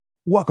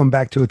Welcome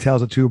back to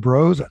Tales of Two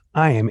Bros.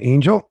 I am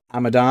Angel,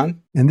 I'm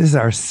Adon. and this is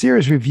our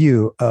series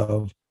review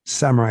of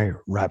Samurai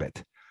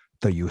Rabbit,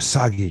 the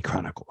Usagi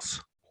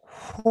Chronicles.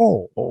 That's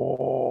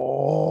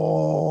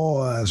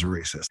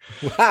racist.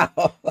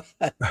 Wow.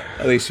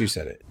 At least you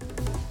said it.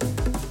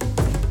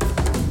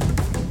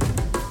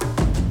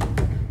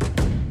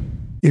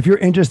 If you're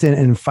interested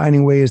in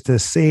finding ways to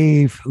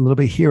save a little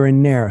bit here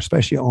and there,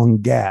 especially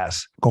on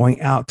gas, going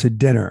out to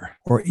dinner,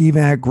 or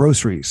even at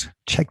groceries,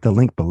 check the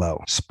link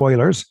below.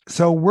 Spoilers.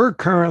 So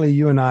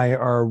you and I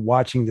are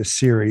watching the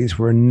series.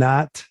 We're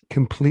not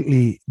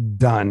completely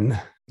done.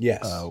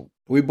 Yes.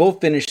 We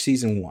both finished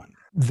season one.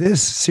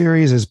 This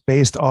series is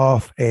based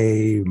off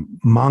a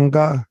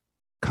manga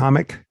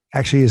comic.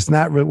 Actually, it's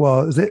not really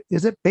well. Is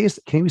it based?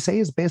 Can you say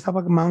it's based off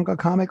of a manga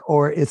comic,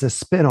 or it's a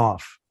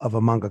spin-off of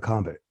a manga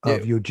comic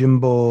of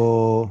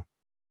Yojimbo?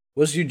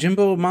 Was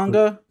Yojimbo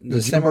manga?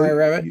 The Samurai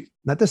Rabbit?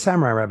 Not the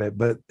Samurai Rabbit,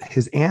 but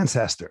his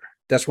ancestor.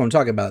 That's what I'm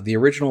talking about. The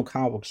original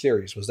comic book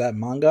series. Was that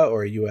manga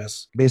or a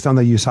US? Based on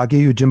the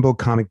Usagi Yojimbo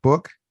comic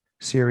book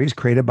series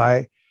created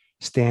by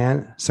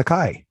Stan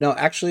Sakai. No,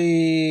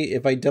 actually,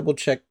 if I double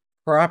check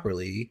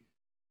properly,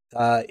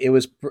 it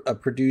was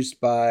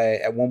produced by,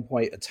 at one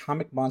point,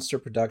 Atomic Monster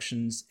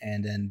Productions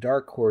and then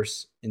Dark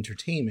Horse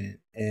Entertainment,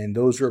 and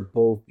those were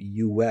both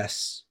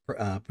U.S.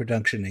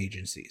 Production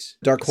agencies.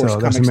 Dark Horse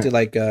Comics did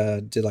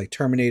like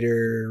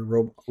Terminator,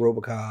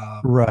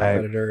 RoboCop, right.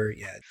 Predator.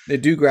 Yeah, they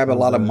do grab a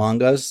lot of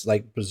mangas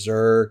like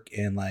Berserk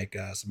and like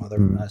some other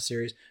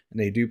series, and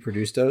they do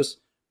produce those.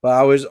 But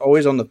I was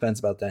always on the fence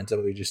about that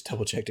until we just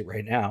double checked it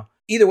right now.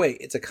 Either way,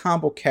 it's a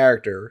combo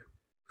character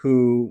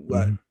who,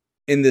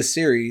 in this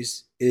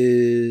series,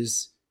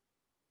 is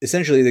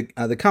essentially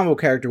the combo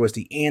character was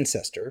the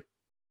ancestor.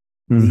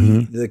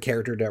 The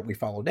character that we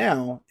follow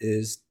now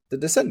is the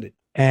descendant.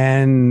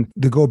 And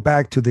to go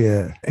back to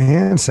the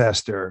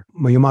ancestor,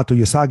 Miyamoto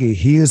Usagi,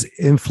 he is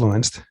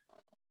influenced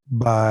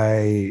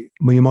by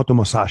Miyamoto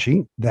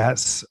Musashi.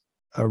 That's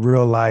a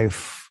real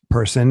life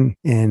person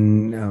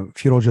in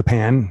feudal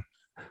Japan.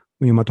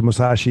 Miyamoto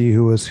Musashi,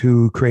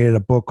 who created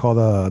a book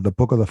called the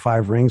Book of the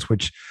Five Rings,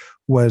 which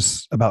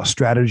was about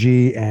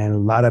strategy, and a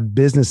lot of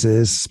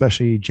businesses,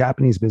 especially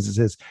Japanese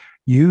businesses,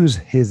 use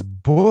his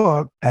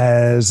book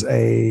as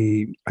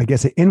an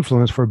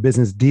influence for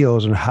business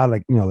deals and how,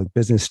 like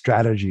business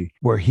strategy,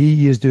 where he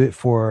used it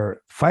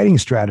for fighting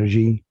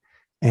strategy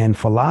and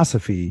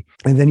philosophy.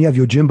 And then you have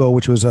Yojimbo,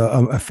 which was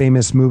a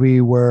famous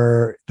movie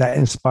where that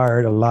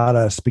inspired a lot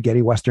of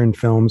spaghetti Western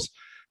films,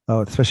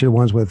 especially the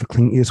ones with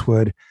Clint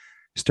Eastwood,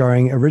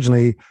 starring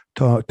originally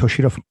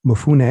Toshiro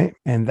Mifune.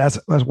 And that's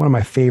one of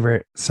my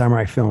favorite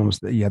samurai films.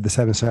 That you have the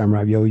Seven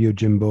Samurai,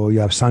 Yojimbo, you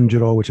have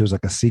Sanjuro, which was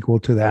like a sequel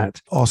to that,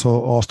 also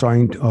all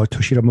starring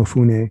Toshiro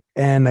Mifune.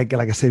 And like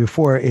I said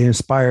before, it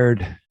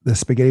inspired the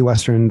spaghetti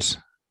westerns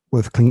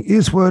with Clint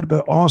Eastwood,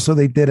 but also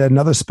they did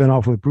another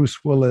spinoff with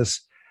Bruce Willis,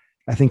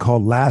 I think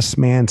called Last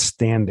Man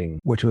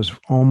Standing, which was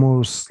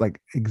almost like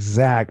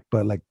exact,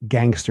 but like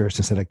gangsters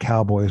instead of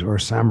cowboys or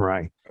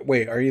samurai.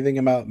 Wait, are you thinking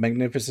about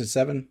Magnificent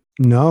Seven?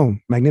 No,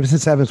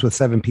 Magnificent Seven's with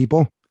seven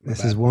people.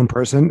 This is one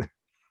person.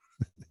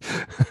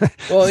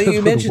 Well,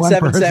 you mentioned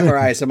Seven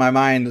Samurai, so my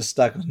mind is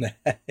stuck on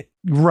that.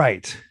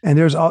 Right. And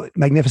there's all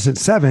Magnificent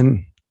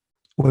Seven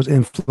was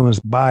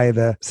influenced by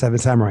the Seven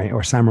Samurai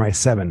or Samurai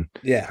 7.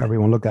 Yeah. However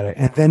you want to look at it.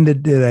 And then they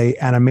did a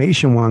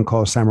animation one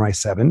called Samurai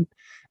 7,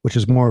 which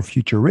is more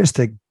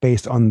futuristic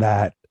based on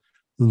that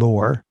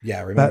lore. Yeah,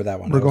 I remember that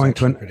one. We're going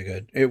to pretty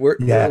good. We're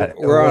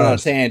on a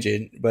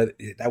tangent, but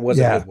that was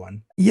a good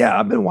one. Yeah,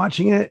 I've been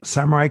watching it,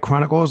 Samurai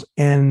Chronicles,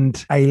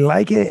 and I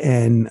like it,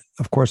 and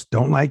of course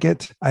don't like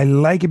it. I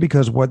like it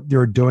because what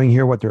they're doing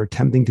here, what they're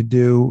attempting to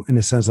do in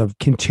the sense of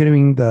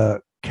continuing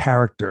the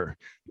character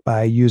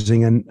by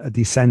using a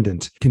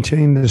descendant,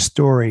 continuing the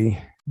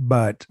story,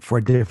 but for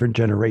a different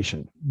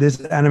generation. This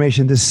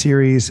animation, this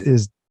series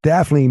is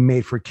definitely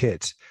made for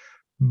kids,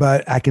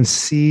 but I can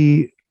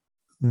see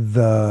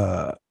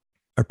the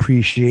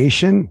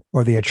appreciation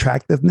or the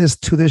attractiveness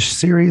to this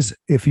series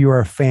if you are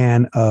a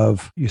fan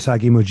of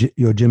Usagi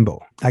Yojimbo.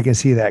 I can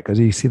see that because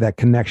you see that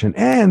connection.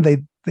 And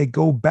they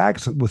go back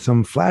with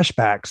some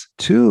flashbacks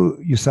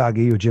to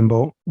Usagi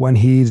Yojimbo when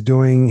he's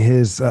doing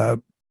his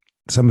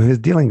some of his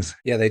dealings.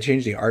 Yeah, they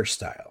changed the art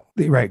style.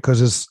 Right,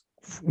 because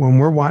when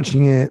we're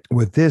watching it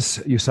with this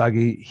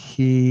Usagi,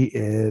 he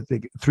is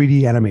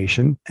 3D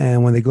animation.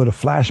 And when they go to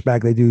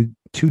flashback, they do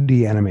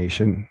 2D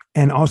animation.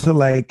 And also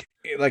like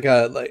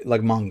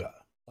manga,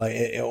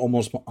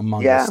 almost a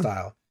manga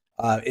style.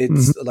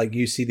 It's like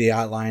you see the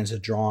outlines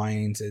of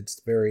drawings. It's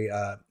very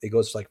it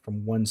goes like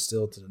from one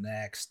still to the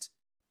next,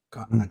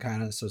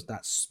 kind of. So it's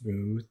not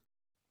smooth,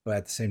 but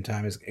at the same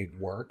time, it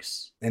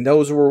works. And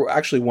those were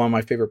actually one of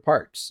my favorite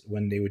parts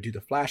when they would do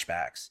the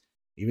flashbacks,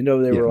 even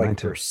though they were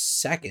like for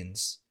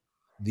seconds.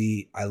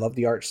 I love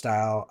the art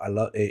style. I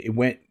love it. It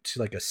went to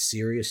like a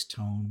serious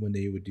tone when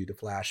they would do the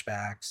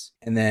flashbacks,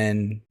 and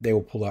then they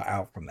will pull it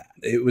out from that.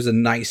 It was a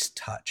nice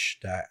touch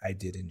that I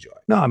did enjoy.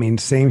 No, I mean,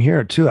 same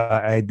here too.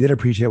 I did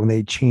appreciate when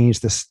they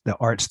changed the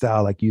art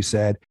style, like you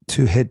said,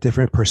 to hit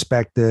different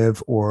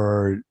perspective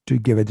or to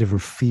give a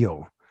different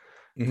feel.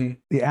 Mm-hmm.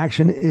 The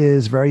action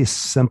is very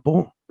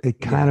simple. It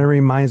kind of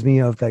reminds me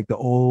of like the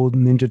old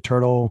Ninja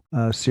Turtle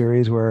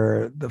series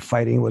where the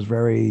fighting was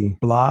very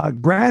blah.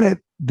 Granted,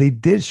 they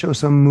did show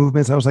some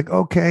movements. I was like,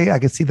 okay, I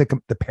can see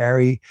the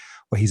parry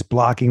where he's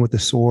blocking with the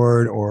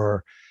sword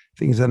or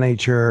things of that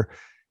nature.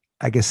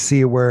 I can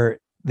see where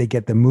they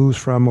get the moves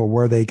from or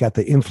where they got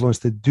the influence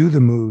to do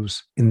the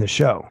moves in the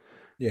show.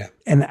 Yeah.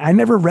 And I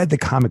never read the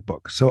comic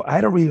book, so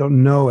I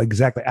don't know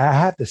exactly. I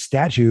have the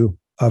statue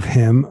of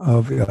him,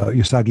 of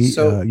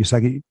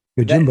Usagi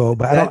Yojimbo,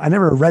 but I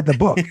never read the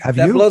book. Have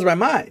you? That blows my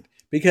mind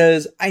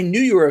because I knew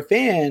you were a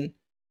fan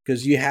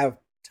because you have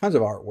tons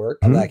of artwork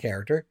of that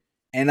character.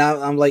 And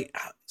I'm like,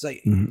 it's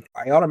like,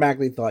 I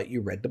automatically thought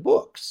you read the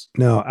books.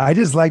 No, I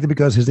just liked it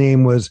because his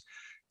name was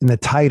in the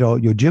title,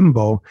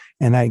 Yojimbo.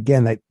 And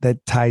again,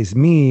 that ties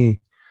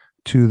me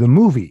to the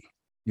movie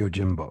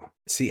Yojimbo,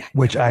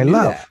 which I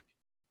love.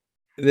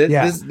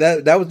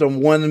 That was the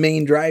one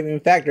main driving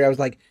factor. I was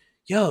like,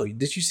 yo,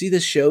 did you see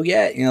this show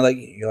yet? You're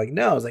like,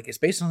 no. I was like, it's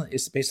based on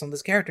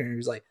this character. And he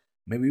was like,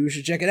 maybe we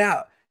should check it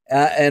out.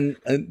 And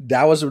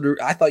that was,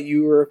 I thought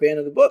you were a fan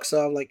of the book.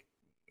 So I'm like,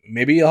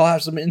 maybe I'll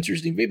have some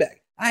interesting feedback.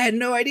 I had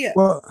no idea.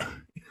 Well,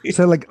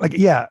 so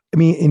yeah, I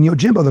mean, in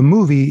Yojimbo, the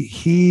movie,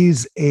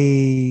 he's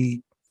a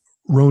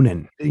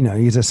Ronin,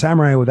 he's a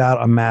samurai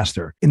without a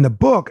master. In the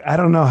book, I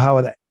don't know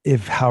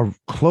how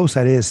close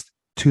that is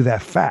to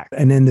that fact.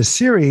 And in the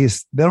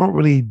series, they don't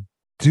really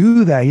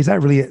do that. He's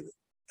not really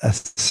a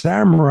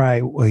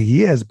samurai. Well,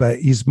 he is, but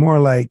he's more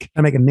like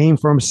to make a name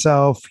for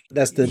himself.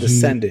 That's the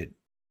descendant.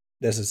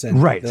 That's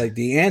ascendant. Right. Like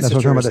the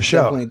ancestor is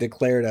definitely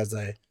declared as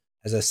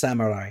a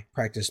samurai,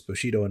 practiced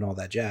Bushido and all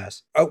that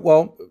jazz. Oh,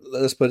 well,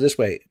 let's put it this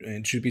way.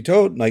 And truth be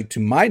told, like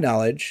to my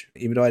knowledge,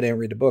 even though I didn't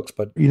read the books,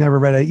 but you never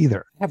read it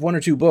either. I have one or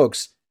two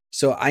books.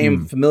 So I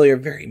am familiar,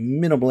 very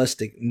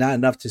minimalistic, not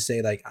enough to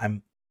say like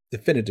I'm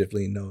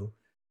definitively no.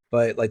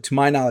 But like to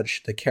my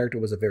knowledge, the character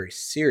was a very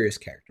serious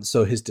character.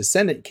 So his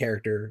descendant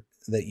character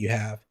that you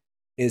have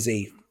is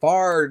a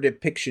far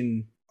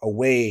depiction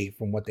away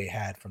from what they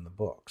had from the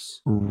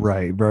books.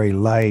 Right. Very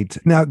light.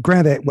 Now,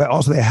 granted, what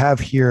also they have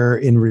here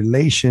in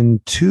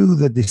relation to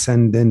the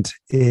descendant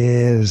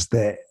is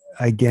that,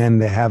 again,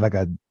 they have like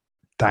a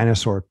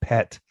dinosaur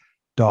pet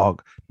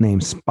dog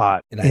named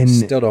Spot. And I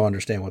still don't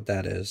understand what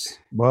that is.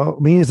 Well,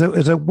 I mean,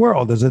 it's a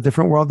world. It's a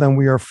different world than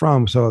we are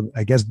from. So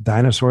I guess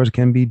dinosaurs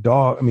can be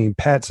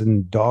pets,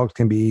 and dogs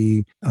can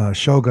be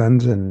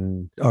shoguns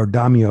or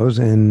daimyos.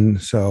 And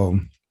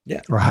so...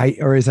 yeah,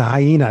 or is a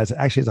hyena? It's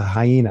a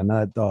hyena,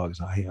 not a dog. It's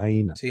a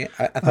hyena. See,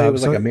 I thought it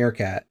was like a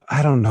meerkat.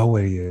 I don't know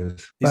what he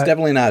is. He's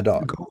definitely not a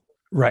dog.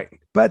 Right.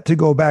 But to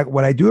go back,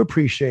 what I do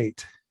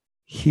appreciate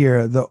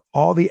here,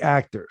 all the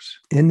actors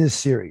in this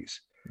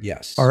series,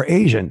 yes, are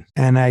Asian,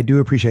 and I do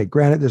appreciate.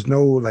 Granted, there's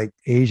no like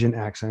Asian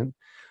accent,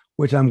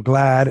 which I'm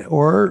glad.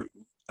 Or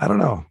I don't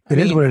know. It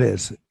is what it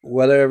is.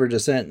 Whatever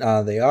descent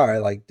they are,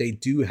 like they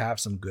do have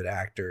some good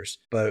actors,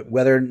 but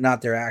whether or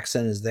not their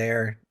accent is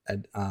there,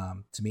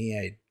 to me,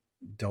 I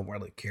don't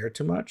really care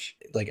too much.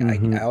 Like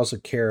I also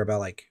care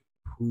about like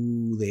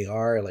who they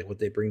are, like what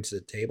they bring to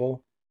the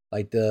table.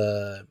 Like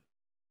the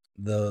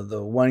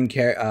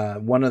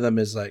one of them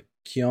is like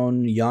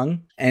Keon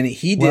Young, and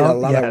he did a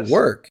lot of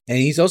work, and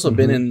he's also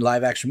been in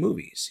live action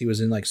movies. He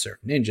was in like Surf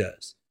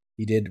Ninjas.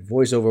 He did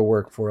voiceover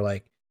work for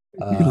like.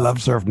 You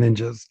love Surf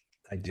Ninjas.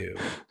 I do,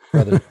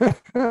 brother.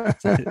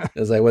 It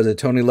was like, was it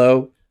Tony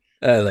Lowe?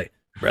 Like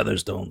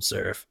brothers don't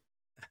surf.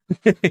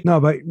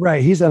 No, but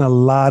right, he's done a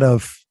lot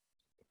of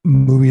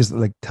movies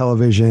like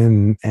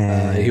television,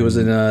 and he was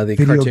in the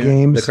video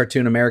games, the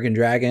cartoon American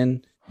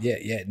Dragon.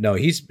 Yeah. No,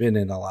 he's been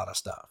in a lot of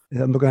stuff.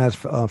 I'm looking at his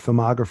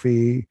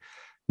filmography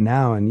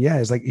now, and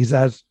it's like he's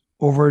has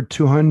over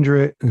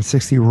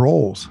 260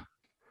 roles.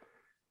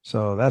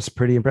 So that's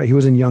pretty impressive. He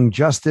was in Young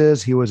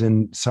Justice. He was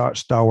in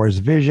Star Wars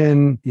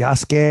Vision,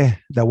 Yasuke,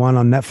 that one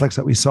on Netflix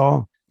that we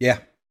saw. Yeah.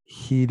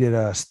 He did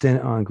a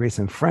stint on Grace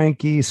and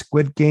Frankie,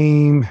 Squid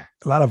Game,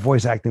 a lot of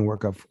voice acting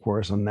work, of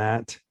course, on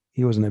that.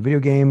 He was in a video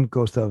game,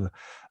 Ghost of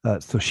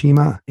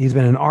Tsushima. He's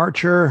been an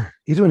Archer.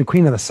 He's doing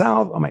Queen of the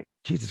South. Oh my,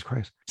 Jesus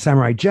Christ.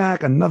 Samurai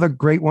Jack, another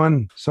great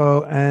one.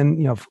 So,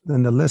 and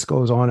then the list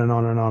goes on and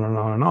on and on and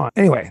on and on.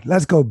 Anyway,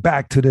 let's go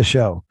back to the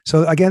show.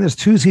 So again, there's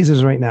 2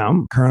 seasons right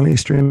now, currently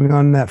streaming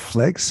on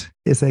Netflix.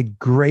 It's a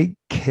great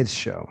kids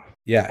show.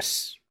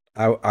 Yes.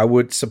 I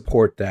would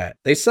support that.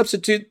 They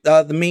substitute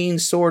the main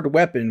sword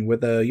weapon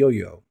with a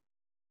yo-yo.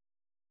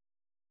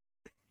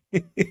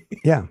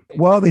 Yeah.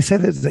 Well, they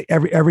said that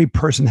every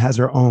person has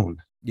their own.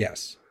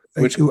 Yes.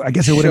 Which I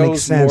guess it would make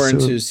sense more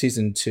into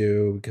season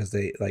 2 because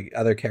they like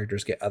other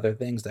characters get other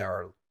things that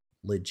are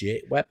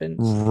legit weapons.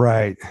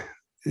 Right.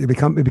 it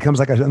becomes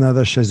like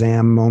another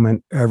Shazam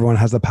moment. Everyone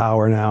has the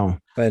power now.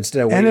 But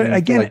instead of waiting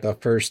for like the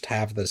first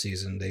half of the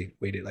season, they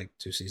waited like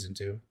to season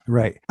 2.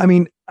 Right. I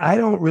mean, I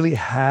don't really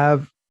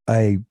have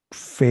a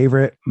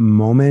favorite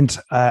moment.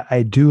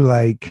 I do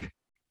like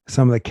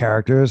some of the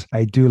characters.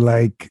 I do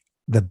like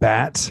the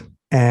bats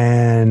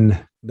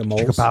and the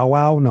moles. Chicka Bow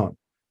Wow. No,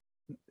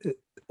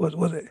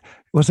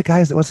 what's the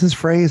guy's? What's his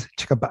phrase?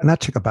 Not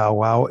Chicka Bow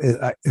Wow.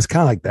 It's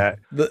kind of like that.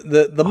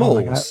 The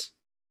moles.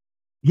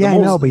 Yeah, I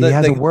know, but he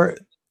has a word.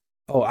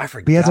 Oh, I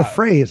forgot. He has a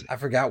phrase. I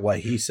forgot what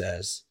he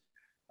says.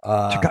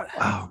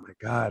 Oh my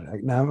god!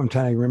 Now I'm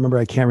trying to remember.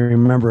 I can't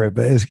remember it,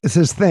 but it's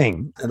his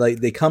thing.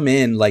 Like they come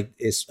in like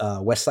it's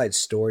West Side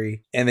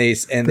Story, and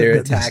they're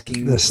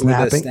attacking the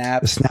snapping,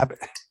 the snap.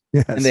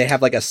 Yes. And they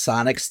have like a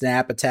sonic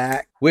snap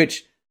attack,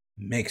 which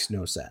makes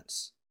no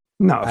sense.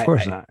 No, of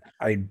course not.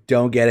 I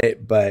don't get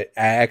it, but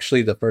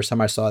actually, the first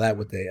time I saw that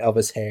with the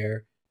Elvis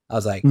hair, I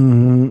was like, I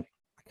kind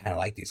of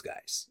like these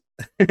guys.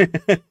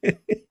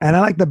 And I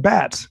like the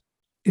bats.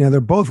 You know,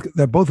 they're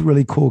both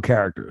really cool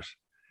characters.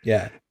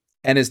 Yeah.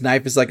 And his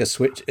knife is like a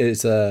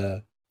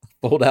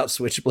fold out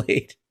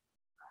switchblade.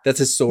 That's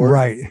his sword.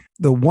 Right.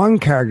 The one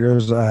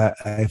characters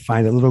I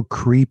find a little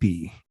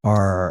creepy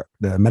are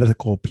the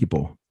medical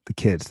people, the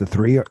kids, the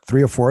three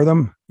or four of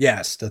them.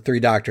 Yes. The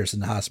 3 doctors in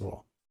the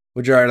hospital,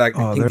 which are like,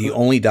 I think the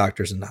only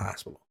doctors in the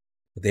hospital.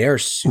 They are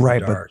super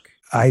dark.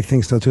 But I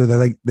think so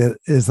too.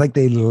 It's like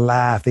they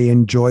laugh. They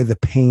enjoy the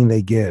pain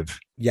they give.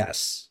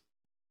 Yes.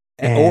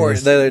 Or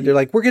they're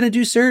like, we're going to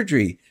do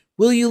surgery.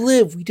 Will you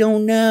live? We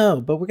don't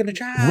know, but we're going to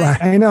try.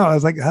 Right. I know. I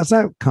was like, that's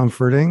not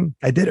comforting.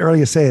 I did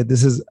earlier say it.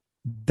 This is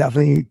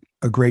definitely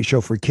a great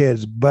show for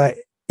kids. But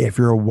if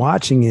you're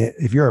watching it,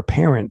 if you're a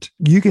parent,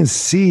 you can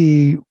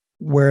see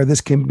where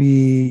this can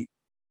be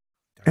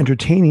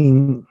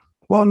entertaining.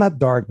 Well, not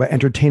dark, but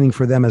entertaining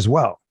for them as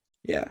well.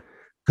 Yeah.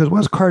 Because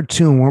what's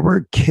cartoon? When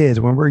we're kids,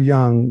 when we're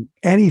young,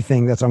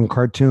 anything that's on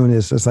cartoon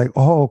is just like,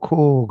 oh,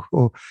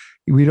 cool.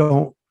 We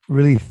don't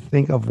really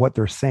think of what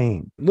they're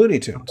saying. Looney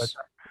Tunes.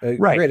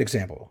 Right. Great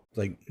example.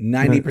 Like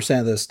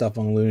 90% of the stuff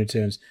on Looney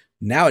Tunes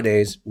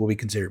nowadays will be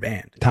considered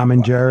banned. Tom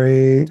and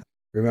Jerry.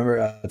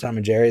 Remember Tom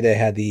and Jerry? They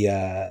had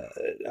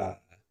the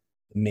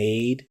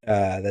maid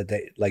that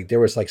they like. There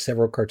was like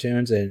several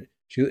cartoons, and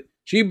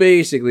she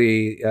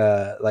basically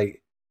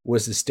like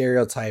was the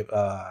stereotype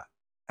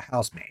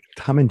housemaid.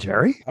 Tom and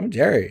Jerry. Tom and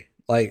Jerry.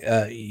 Like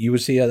you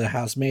would see the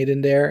housemaid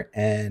in there,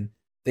 and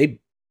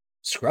they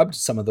scrubbed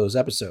some of those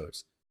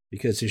episodes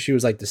because she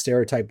was like the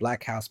stereotype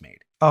black housemaid.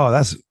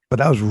 Oh, but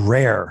that was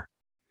rare.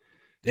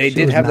 They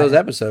did have those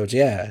episodes,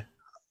 yeah.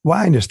 Well,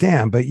 I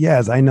understand, but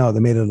yes, I know they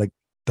made it like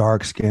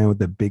dark skin with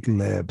the big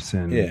lips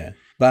and yeah.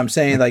 But I'm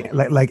saying like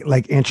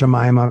Aunt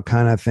Jemima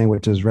kind of thing,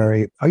 which is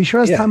very. Are you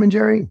sure that's Tom and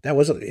Jerry? That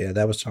was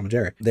Tom and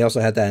Jerry. They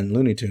also had that in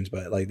Looney Tunes,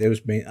 but like that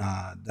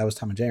was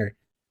Tom and Jerry.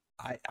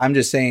 I'm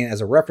just saying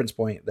as a reference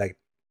point, like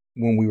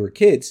when we were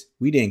kids,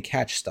 we didn't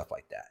catch stuff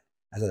like that.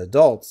 As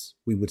adults,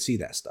 we would see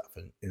that stuff,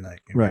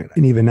 right.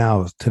 And even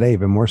now, today,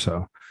 even more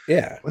so.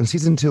 Yeah. In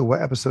season 2,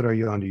 what episode are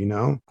you on? Do you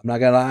know? I'm not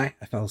gonna lie,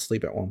 I fell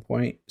asleep at one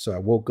point, so I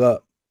woke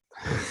up.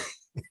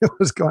 It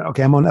was going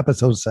okay. I'm on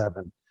episode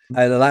 7.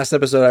 The last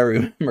episode I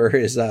remember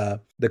is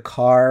the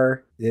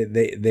car.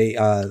 They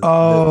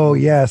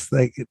yes,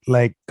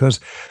 like because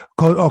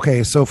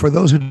okay. So for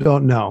those who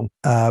don't know,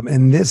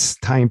 in this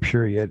time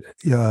period,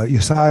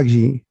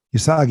 Usagi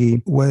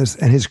was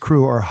and his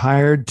crew are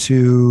hired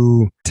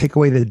to take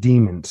away the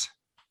demons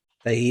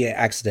that he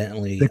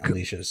accidentally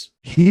unleashes.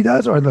 He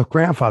does, or the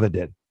grandfather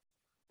did.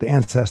 The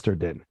ancestor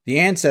did. The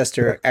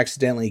ancestor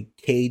accidentally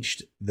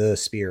caged the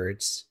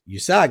spirits.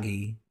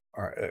 Usagi,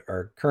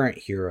 our current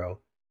hero,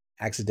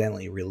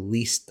 accidentally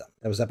released them.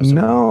 That was episode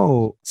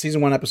 1.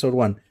 Season 1, episode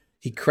 1.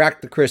 He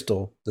cracked the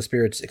crystal. The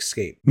spirits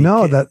escaped.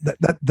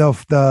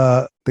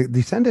 The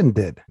descendant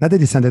did. Not the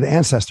descendant, the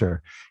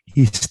ancestor.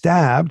 He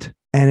stabbed,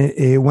 and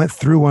it went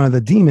through one of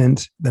the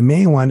demons. The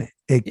main one,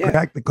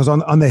 cracked because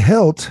on the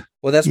hilt.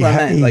 Well, that's what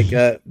I meant.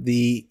 Like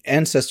the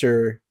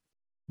ancestor,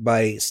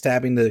 by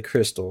stabbing the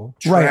crystal,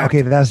 trapped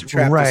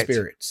the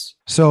spirits.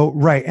 So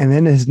and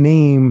then his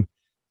name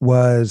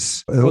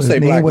was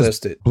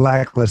blacklisted.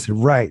 Blacklisted,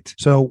 right?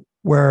 So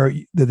where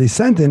the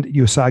descendant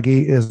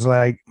Usagi is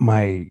like,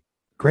 my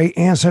great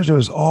ancestor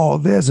was all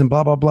this and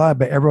blah blah blah,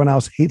 but everyone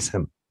else hates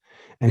him,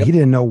 and he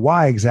didn't know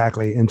why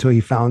exactly until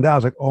he found out. I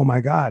was like, oh my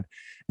god!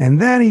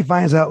 And then he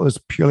finds out it was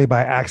purely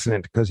by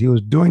accident because he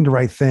was doing the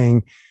right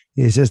thing.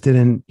 He just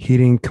didn't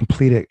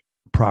complete it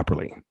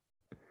properly.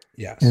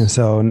 Yes. And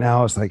so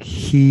now it's like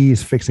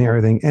he's fixing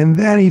everything. And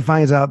then he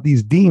finds out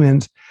these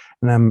demons,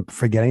 and I'm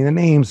forgetting the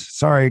names.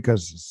 Sorry,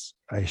 because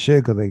I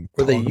should, because they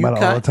talk about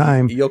it all the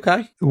time.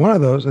 Yokai? One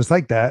of those. It's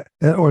like that.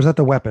 Or is that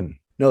the weapon?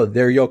 No,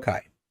 they're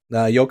yokai.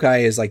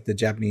 Yokai is like the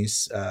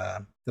Japanese,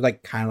 they're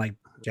like kind of like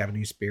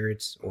Japanese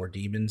spirits or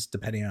demons,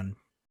 depending on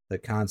the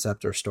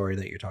concept or story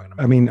that you're talking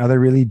about. I mean, are they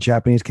really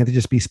Japanese? Can't they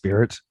just be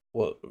spirits?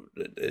 Well,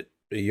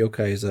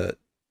 yokai is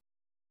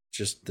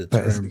just the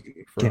term.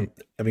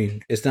 I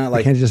mean, it's not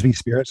like... Can't just be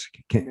spirits?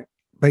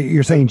 But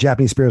you're saying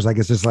Japanese spirits, like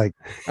it's just like.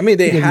 I mean,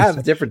 they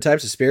have different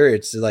types of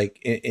spirits, like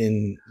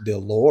in the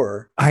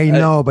lore. I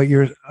know, but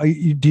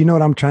do you know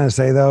what I'm trying to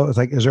say though? It's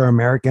like, is there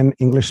American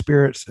English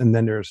spirits, and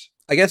then there's.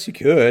 I guess you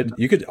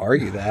could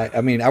argue that.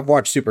 I mean, I've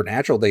watched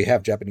Supernatural. They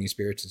have Japanese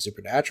spirits in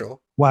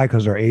Supernatural. Why?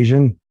 Because they're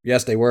Asian.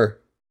 Yes, they were,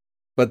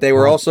 but they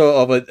were also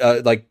of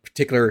a like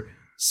particular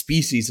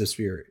species of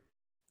spirit.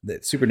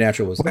 That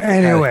Supernatural was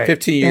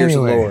 15 years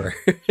lower.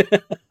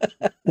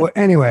 Well,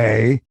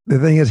 anyway, the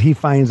thing is, he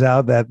finds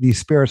out that these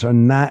spirits are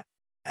not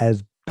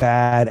as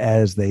bad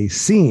as they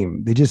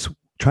seem. They just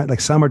try,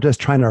 like some are just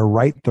trying to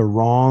right the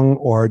wrong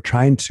or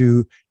trying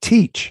to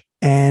teach.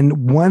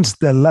 And once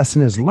the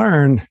lesson is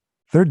learned,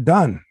 they're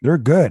done. They're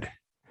good.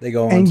 They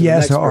go on. And to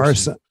yes, the there next are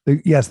person.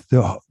 some. Yes,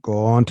 they'll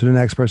go on to the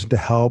next person to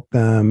help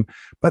them.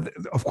 But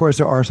of course,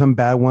 there are some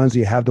bad ones.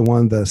 You have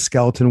the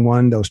skeleton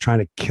one that was trying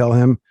to kill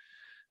him.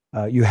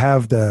 You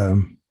have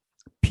the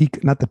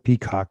not the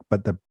peacock,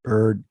 but the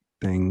bird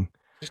thing.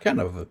 It's kind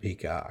of a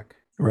peacock.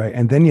 Right.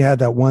 And then you had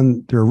that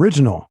one, the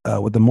original,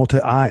 with the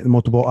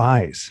multiple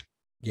eyes.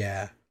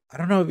 Yeah. I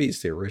don't know if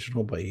he's the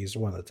original, but he's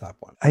one of the top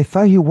ones. I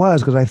thought he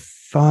was, because I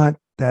thought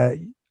that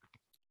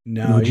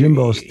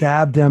Jimbo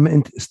stabbed him,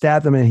 and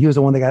he was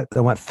the one that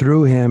went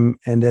through him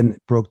and then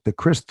broke the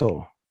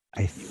crystal.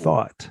 I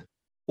thought.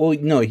 Well,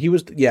 no, he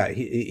was. Yeah,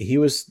 he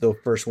was the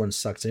first one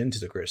sucked into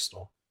the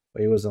crystal,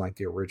 but he wasn't like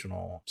the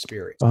original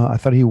spirit. I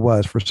thought he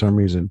was for some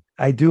reason.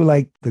 I do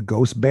like the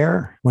ghost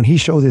bear when he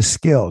showed his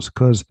skills,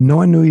 because no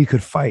one knew he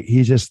could fight.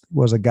 He just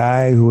was a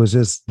guy who was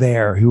just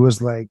there. He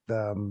was like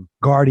the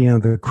guardian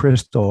of the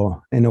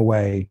crystal in a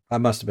way. I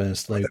must have been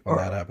asleep on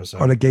that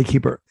episode. Or the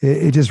gatekeeper.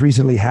 It just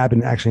recently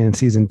happened actually in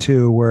season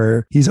 2,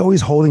 where he's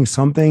always holding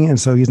something. And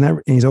so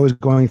he's always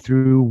going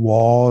through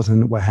walls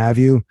and what have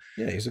you.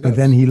 Yeah, he's a ghost.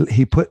 And then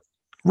he put,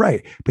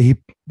 right. But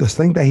the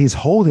thing that he's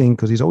holding,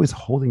 because he's always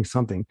holding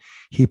something,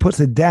 he puts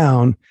it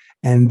down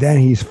and then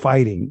he's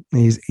fighting.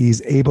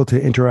 He's able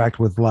to interact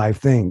with live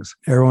things.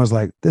 Everyone's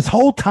like, this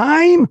whole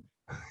time?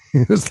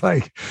 He was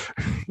like,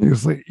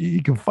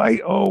 you can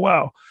fight? Oh,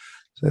 wow.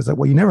 So it's like,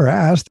 well, you never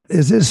asked.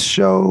 Is this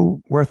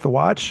show worth the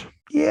watch?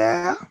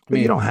 Yeah, but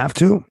you don't have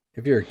to.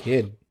 If you're a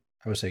kid,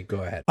 I would say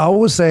go ahead. I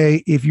would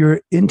say if you're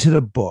into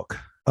the book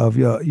of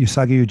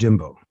Usagi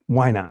Yojimbo,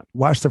 why not?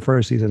 Watch the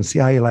first season, see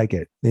how you like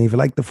it. And if you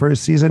like the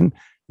first season,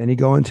 then you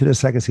go into the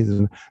second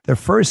season. The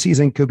first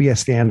season could be a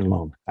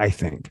standalone, I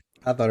think.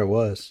 I thought it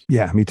was.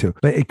 Yeah, me too.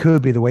 But it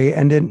could be the way it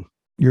ended.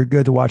 You're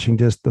good to watching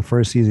just the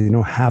first season. You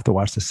don't have to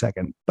watch the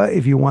second. But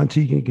if you want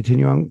to, you can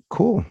continue on.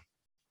 Cool.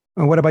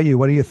 And what about you?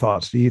 What are your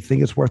thoughts? Do you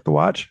think it's worth the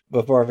watch?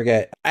 Before I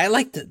forget, I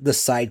liked the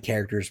side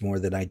characters more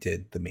than I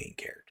did the main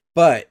character.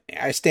 But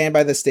I stand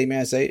by the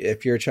statement I say,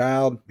 if you're a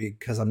child,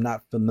 because I'm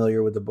not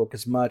familiar with the book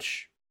as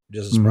much,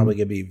 this is probably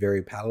going to be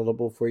very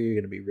palatable for you. You're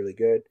going to be really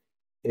good.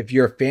 If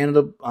you're a fan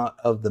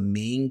of the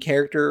main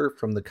character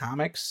from the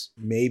comics,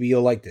 maybe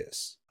you'll like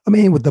this. I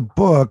mean, with the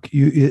book,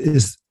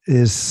 is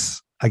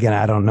again,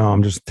 I don't know.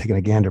 I'm just taking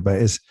a gander, but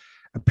it's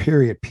a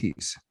period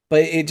piece.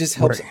 But it just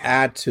helps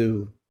add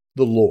to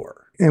the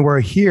lore. And where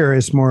here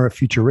it's more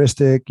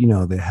futuristic.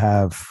 They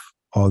have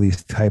all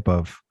these type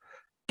of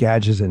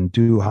gadgets and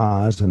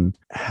doohas, and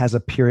has a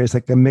period. It's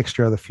like a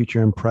mixture of the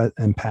future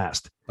and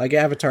past. Like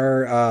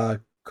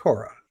Avatar,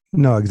 Korra.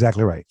 No,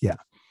 exactly right. Yeah.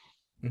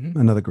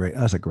 Mm-hmm.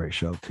 That's a great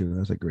show too.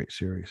 That's a great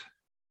series.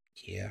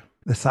 Yeah.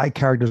 The side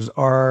characters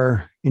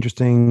are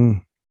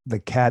interesting. The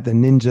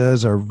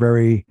ninjas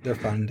are they're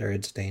fun. They're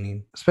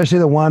entertaining. Especially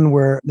the one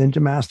where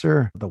Ninja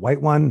Master, the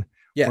white one.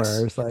 Yes.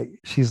 Where it's like,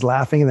 she's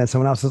laughing and then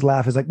someone else's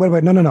laugh is like,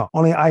 wait, no.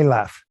 Only I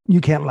laugh.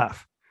 You can't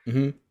laugh.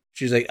 Mm-hmm.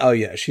 She's like, oh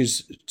yeah.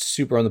 She's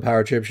super on the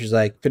power trip. She's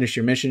like, finish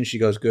your mission. She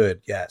goes,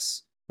 good.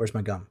 Yes. Where's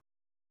my gum?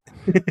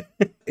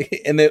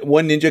 And then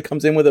one ninja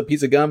comes in with a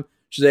piece of gum.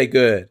 She's like,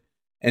 good.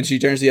 And she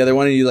turns to the other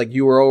one and you're like,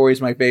 you were always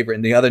my favorite.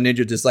 And the other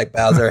ninja just like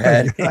bows her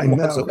head and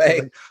walks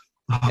away.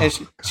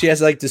 And she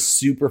has like this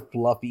super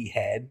fluffy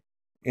head.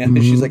 And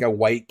she's like a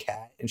white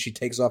cat. And she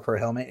takes off her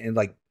helmet and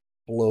like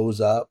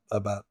blows up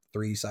about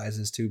 3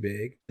 sizes too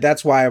big.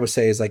 That's why I would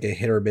say it's like a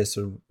hit or miss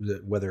of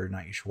whether or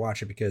not you should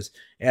watch it, because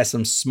it has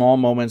some small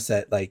moments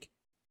that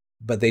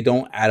but they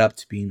don't add up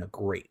to being a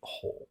great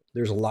whole.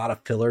 There's a lot of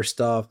filler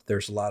stuff.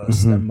 There's a lot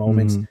of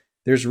moments.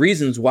 There's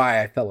reasons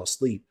why I fell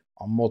asleep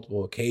on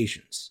multiple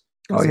occasions.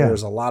 Oh, yeah.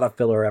 There's a lot of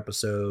filler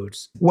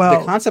episodes. Well,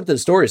 the concept of the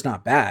story is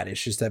not bad.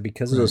 It's just that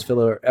because of those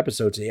filler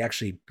episodes, it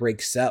actually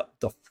breaks up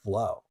the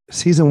flow.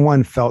 Season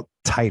 1 felt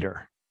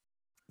tighter.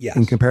 Yes.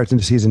 In comparison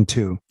to season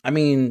 2. I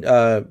mean,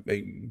 a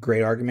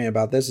great argument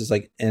about this is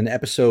like in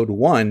episode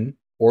 1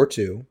 or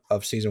 2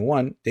 of season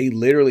 1, they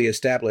literally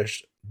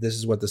established this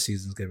is what the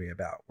season's going to be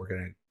about. We're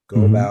going to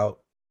go about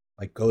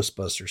like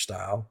Ghostbuster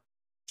style,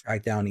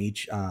 track down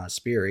each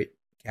spirit,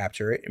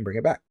 capture it, and bring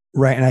it back.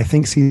 Right. And I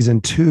think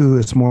season 2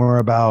 is more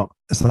about,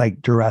 it's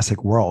like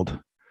Jurassic World,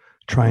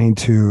 trying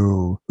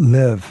to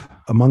live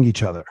among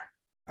each other.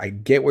 I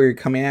get where you're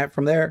coming at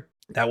from there.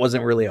 That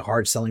wasn't really a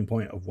hard selling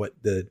point of what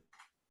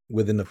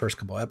within the first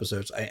couple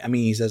episodes. I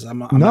mean, he says, I'm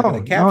not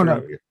going to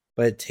capture him,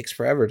 but it takes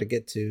forever to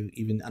get to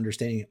even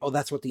understanding, oh,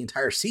 that's what the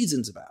entire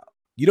season's about.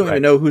 You don't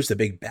even know who's the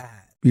big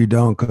bad. You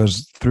don't,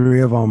 because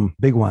 3 of them,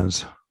 big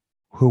ones,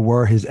 who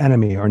were his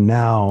enemy, are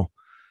now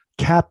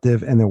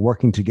captive and they're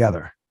working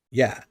together.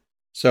 Yeah.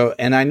 So,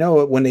 and I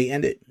know when they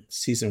ended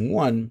season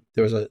 1,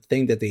 there was a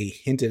thing that they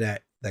hinted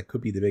at that could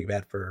be the big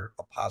bad for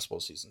a possible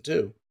season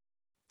 2.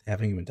 They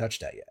haven't even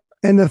touched that yet.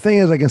 And the thing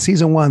is, like in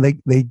season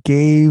 1, they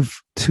gave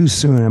too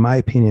soon, in my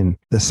opinion,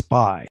 the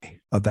spy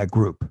of that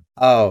group.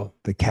 Oh,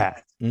 the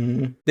cat.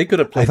 Mm-hmm. They could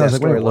have played that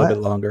story a little bit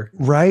longer.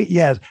 Right?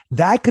 Yes.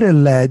 That could have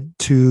led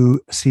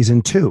to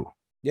season 2.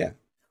 Yeah.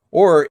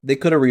 Or they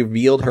could have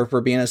revealed her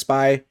for being a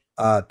spy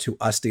to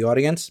us, the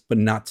audience, but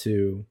not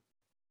to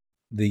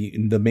the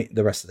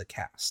rest of the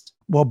cast.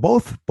 Well,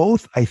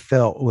 both I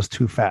felt was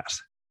too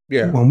fast.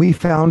 Yeah. When we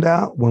found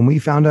out,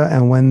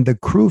 and when the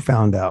crew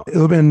found out, it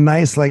would have been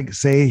nice, like,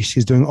 say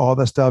she's doing all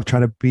the stuff,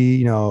 trying to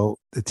be, the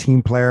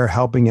team player,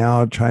 helping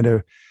out, trying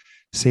to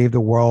save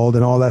the world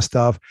and all that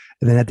stuff.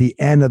 And then at the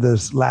end of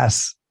this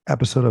last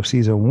episode of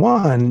season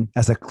 1,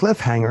 as a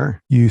cliffhanger,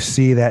 you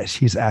see that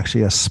she's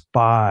actually a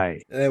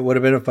spy. It would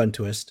have been a fun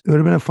twist. It would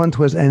have been a fun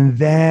twist. And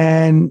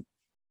then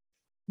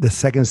the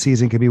second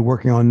season could be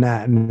working on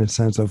that in the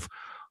sense of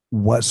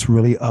what's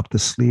really up the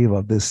sleeve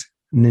of this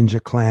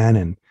ninja clan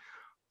and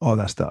all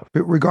that stuff.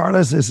 But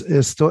regardless,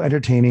 it's still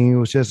entertaining. It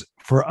was just,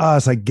 for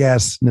us, I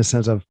guess, in the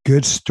sense of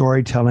good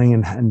storytelling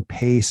and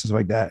pace, and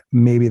like that,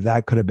 maybe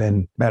that could have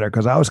been better.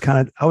 Because I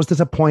was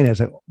disappointed. I was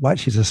like, what?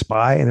 She's a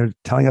spy and they're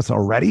telling us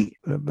already? It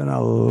would have been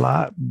a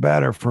lot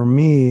better for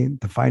me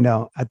to find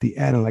out at the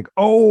end and like,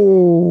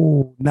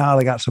 oh, now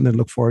they got something to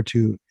look forward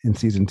to in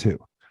season 2.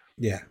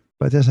 Yeah.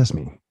 But that's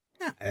me.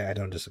 I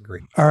don't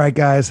disagree. All right,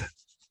 guys.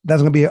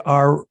 That's going to be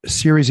our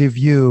series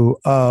review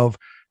of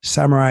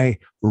Samurai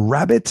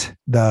Rabbit,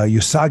 the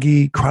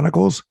Usagi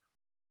Chronicles,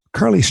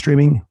 currently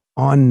streaming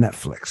on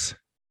Netflix.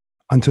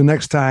 Until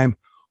next time,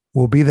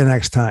 will be the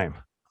next time.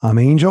 I'm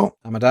Angel.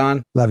 I'm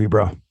Adon. Love you,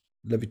 bro.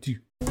 Love you too.